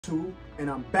And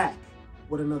I'm back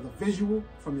with another visual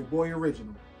from your boy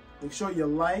Original. Make sure you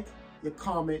like, you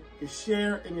comment, you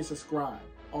share, and you subscribe.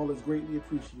 All is greatly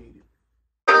appreciated.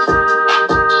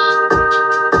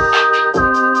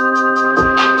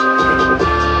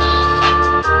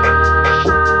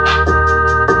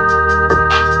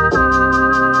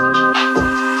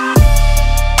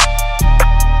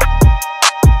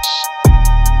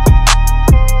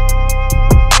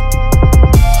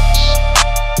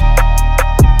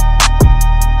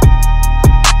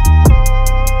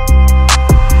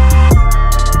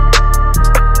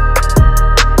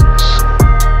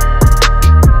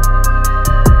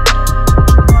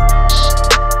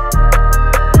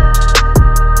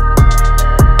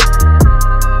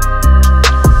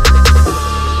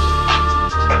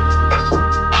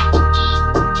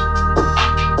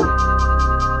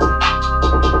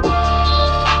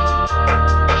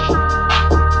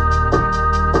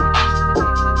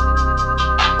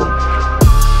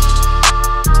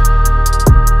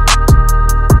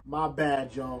 My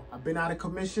bad, y'all. I've been out of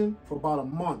commission for about a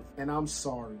month, and I'm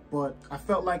sorry. But I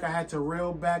felt like I had to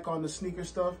reel back on the sneaker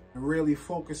stuff and really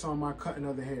focus on my cutting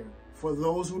of the hair. For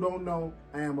those who don't know,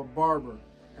 I am a barber,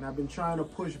 and I've been trying to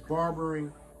push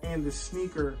barbering and the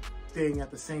sneaker thing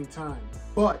at the same time.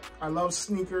 But I love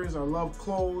sneakers, I love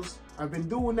clothes. I've been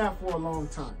doing that for a long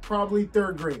time, probably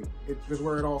third grade. It was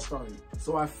where it all started.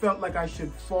 So I felt like I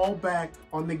should fall back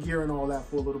on the gear and all that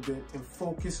for a little bit and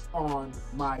focus on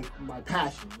my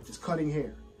passion, which is cutting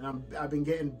hair. And I've been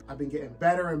getting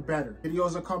better and better.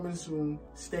 Videos are coming soon.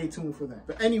 Stay tuned for that.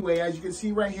 But anyway, as you can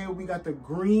see right here, we got the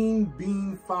Green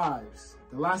Bean 5s.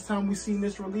 The last time we seen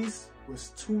this release was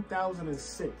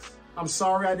 2006. I'm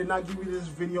sorry I did not give you this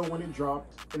video when it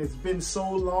dropped, and it's been so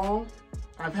long.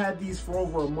 I've had these for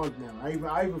over a month now.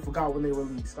 I even forgot when they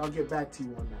released. I'll get back to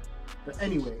you on that. But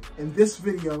anyway, in this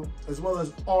video, as well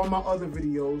as all my other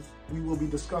videos, we will be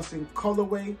discussing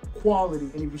colorway, quality,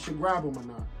 and if you should grab them or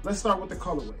not. Let's start with the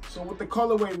colorway. So with the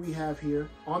colorway we have here,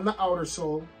 on the outer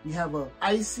sole, we have a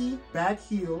icy back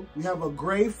heel. We have a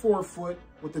gray forefoot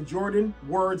with the Jordan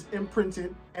words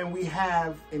imprinted, and we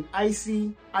have an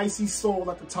icy sole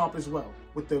at the top as well,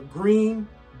 with the green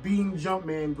bean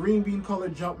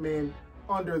colored Jumpman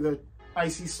under the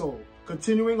icy sole.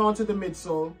 Continuing on to the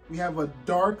midsole, we have a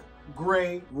dark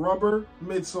gray rubber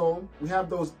midsole. We have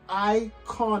those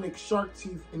iconic shark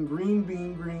teeth in green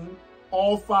bean green.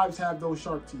 All 5s have those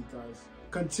shark teeth, guys.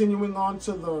 Continuing on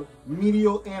to the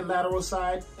medial and lateral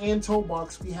side and toe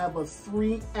box, we have a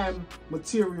 3M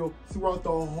material throughout the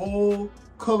whole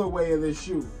colorway of this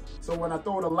shoe. So when I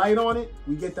throw the light on it,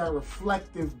 we get that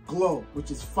reflective glow,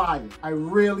 which is fire. I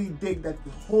really dig that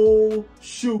the whole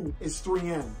shoe is 3M, you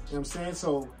know what I'm saying?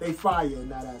 So they fire in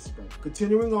that aspect.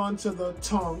 Continuing on to the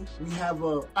tongue, we have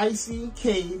a icy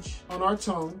cage on our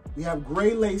tongue. We have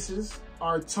gray laces.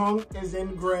 Our tongue is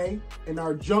in gray, and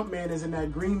our Jumpman is in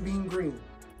that green bean green.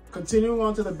 Continuing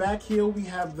on to the back heel, we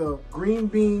have the green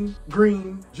bean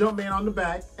green Jumpman on the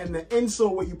back, and the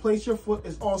insole where you place your foot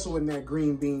is also in that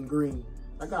green bean green.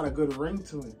 I got a good ring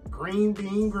to it. Green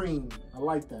bean green. I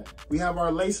like that. We have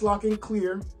our lace lock in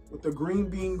clear with the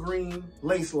green bean green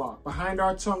lace lock. Behind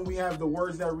our tongue, we have the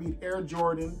words that read Air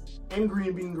Jordan in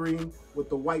green bean green with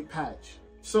the white patch.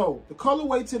 So the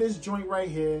colorway to this joint right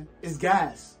here is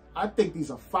gas. I think these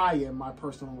are fire in my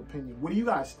personal opinion. What do you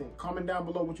guys think? Comment down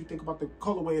below what you think about the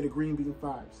colorway of the Green Bean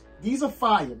 5s. These are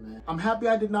fire, man. I'm happy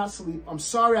I did not sleep. I'm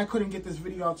sorry I couldn't get this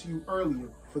video out to you earlier.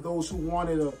 For those who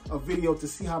wanted a video to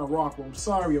see how to rock them, I'm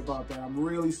sorry about that. I'm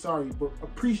really sorry, but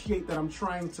appreciate that I'm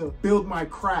trying to build my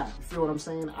craft. You feel what I'm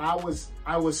saying? I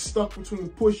was stuck between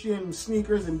pushing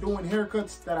sneakers and doing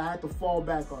haircuts that I had to fall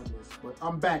back on this. But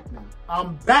I'm back now.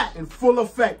 I'm back in full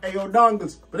effect. Ayo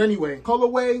dongas. But anyway,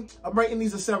 colorway, I'm rating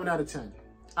these a 7 out of 10.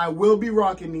 I will be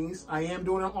rocking these. I am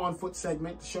doing an on-foot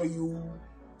segment to show you,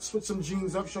 switch some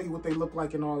jeans up, show you what they look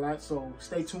like and all that. So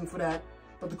stay tuned for that.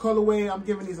 But the colorway, I'm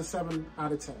giving these a 7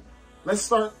 out of 10. Let's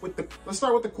start with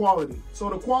the quality. So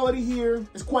the quality here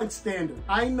is quite standard.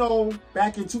 I know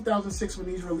back in 2006 when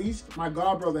these released, my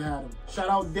godbrother had them. Shout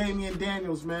out Damian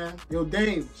Daniels, man. Yo,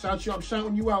 Dame, I'm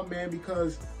shouting you out, man,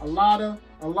 because a lot of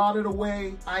the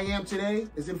way I am today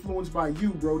is influenced by you,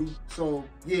 Brody. So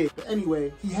yeah, but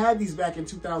anyway, he had these back in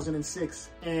 2006,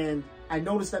 and I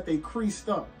noticed that they creased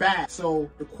up bad.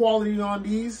 So the quality on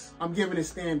these, I'm giving it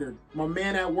standard. My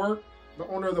man at work, the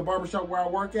owner of the barbershop where I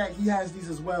work at, he has these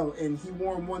as well, and he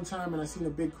wore them one time and I seen a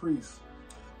big crease.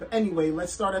 But anyway,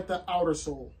 let's start at the outer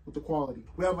sole with the quality.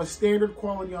 We have a standard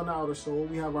quality on the outer sole.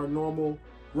 We have our normal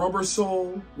rubber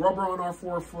sole, rubber on our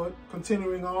forefoot.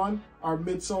 Continuing on, our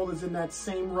midsole is in that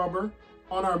same rubber.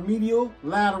 On our medial,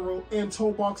 lateral, and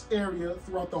toe box area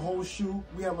throughout the whole shoe,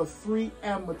 we have a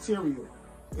 3M material.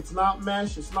 It's not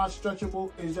mesh, it's not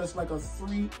stretchable, it's just like a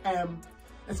 3M.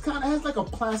 It's kind of has like a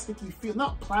plasticky feel.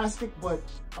 Not plastic, but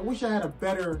I wish I had a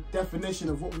better definition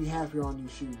of what we have here on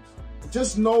these shoes.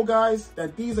 Just know, guys,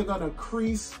 that these are gonna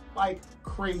crease like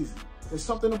crazy. There's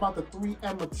something about the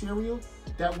 3M material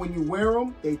that when you wear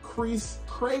them, they crease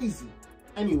crazy.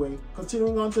 Anyway,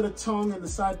 continuing on to the tongue and the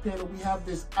side panel, we have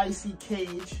this icy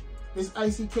cage. This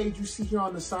icy cage you see here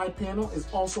on the side panel is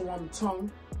also on the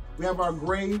tongue. We have our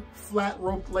gray flat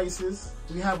rope laces.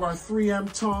 We have our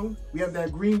 3M tongue. We have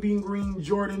that green bean green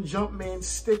Jordan Jumpman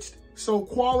stitched. So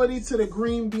quality to the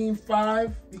Green Bean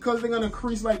 5 because they're gonna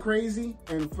crease like crazy.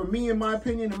 And for me, in my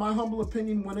opinion, in my humble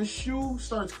opinion, when a shoe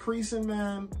starts creasing,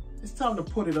 man, it's time to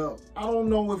put it up. I don't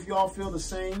know if y'all feel the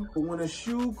same, but when a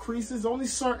shoe creases, only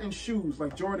certain shoes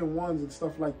like Jordan 1s and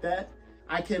stuff like that,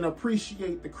 I can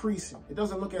appreciate the creasing. It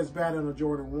doesn't look as bad on a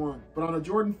Jordan 1, but on a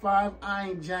Jordan 5, I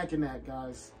ain't jacking that,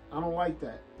 guys. I don't like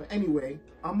that. But anyway,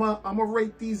 I'ma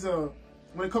rate these,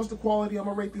 when it comes to quality, I'm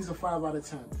gonna rate these a 5 out of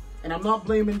 10. And I'm not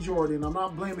blaming Jordan, I'm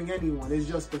not blaming anyone. It's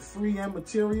just the 3M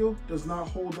material does not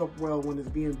hold up well when it's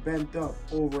being bent up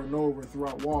over and over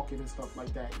throughout walking and stuff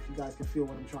like that, if you guys can feel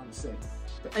what I'm trying to say.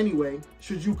 But anyway,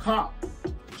 should you cop?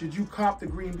 Should you cop the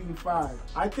Green Bean 5?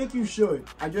 I think you should.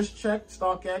 I just checked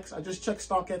StockX. I just checked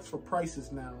StockX for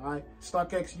prices now, all right?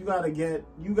 StockX, you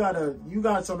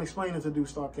got some explaining to do,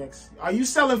 StockX. Are you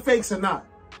selling fakes or not?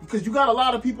 Because you got a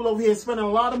lot of people over here spending a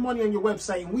lot of money on your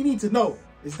website, and we need to know,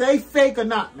 is they fake or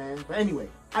not, man? But anyway,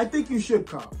 I think you should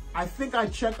cop. I think I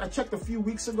checked a few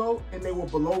weeks ago and they were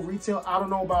below retail. I don't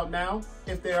know about now.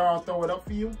 If they are, I'll throw it up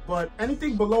for you. But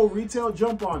anything below retail,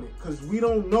 jump on it, because we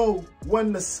don't know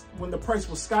when the price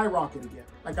will skyrocket again.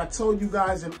 Like I told you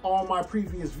guys in all my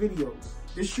previous videos,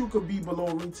 this shoe could be below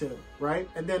retail, right?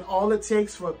 And then all it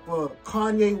takes for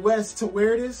Kanye West to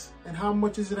wear this, and how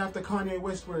much is it after Kanye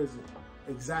West wears it?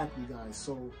 Exactly, guys.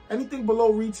 So anything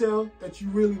below retail that you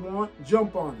really want,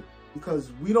 jump on it,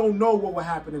 because we don't know what will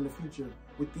happen in the future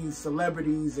with these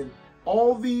celebrities. And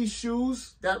all these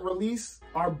shoes that release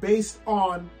are based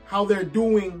on how they're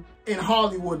doing in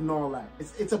Hollywood and all that.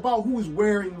 It's about who's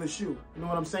wearing the shoe. You know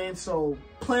what I'm saying? So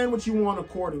plan what you want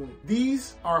accordingly.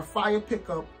 These are a fire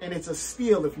pickup, and it's a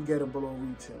steal if you get them below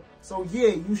retail. So yeah,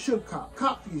 you should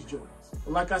cop these Jordans.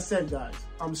 But like I said, guys,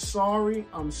 I'm sorry.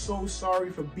 I'm so sorry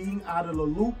for being out of the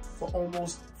loop for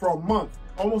almost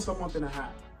a month and a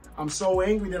half. I'm so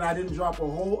angry that I didn't drop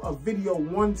a video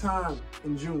one time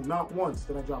in June. Not once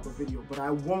did I drop a video, but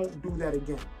I won't do that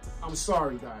again. I'm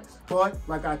sorry, guys. But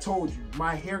like I told you,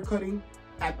 my hair cutting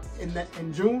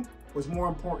in June was more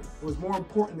important. It was more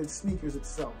important than sneakers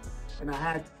itself. And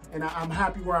I'm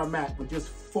happy where I'm at, but just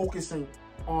focusing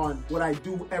on what I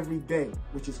do every day,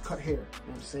 which is cut hair. You know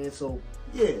what I'm saying? So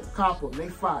yeah, cop them, they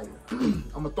fire.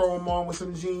 I'm gonna throw them on with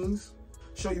some jeans,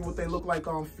 show you what they look like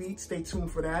on feet. Stay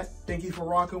tuned for that. Thank you for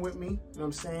rocking with me. You know what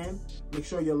I'm saying? Make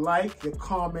sure you like, you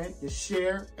comment, you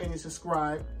share, and you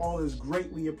subscribe. All is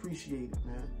greatly appreciated,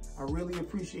 man. I really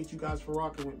appreciate you guys for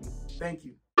rocking with me. Thank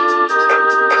you.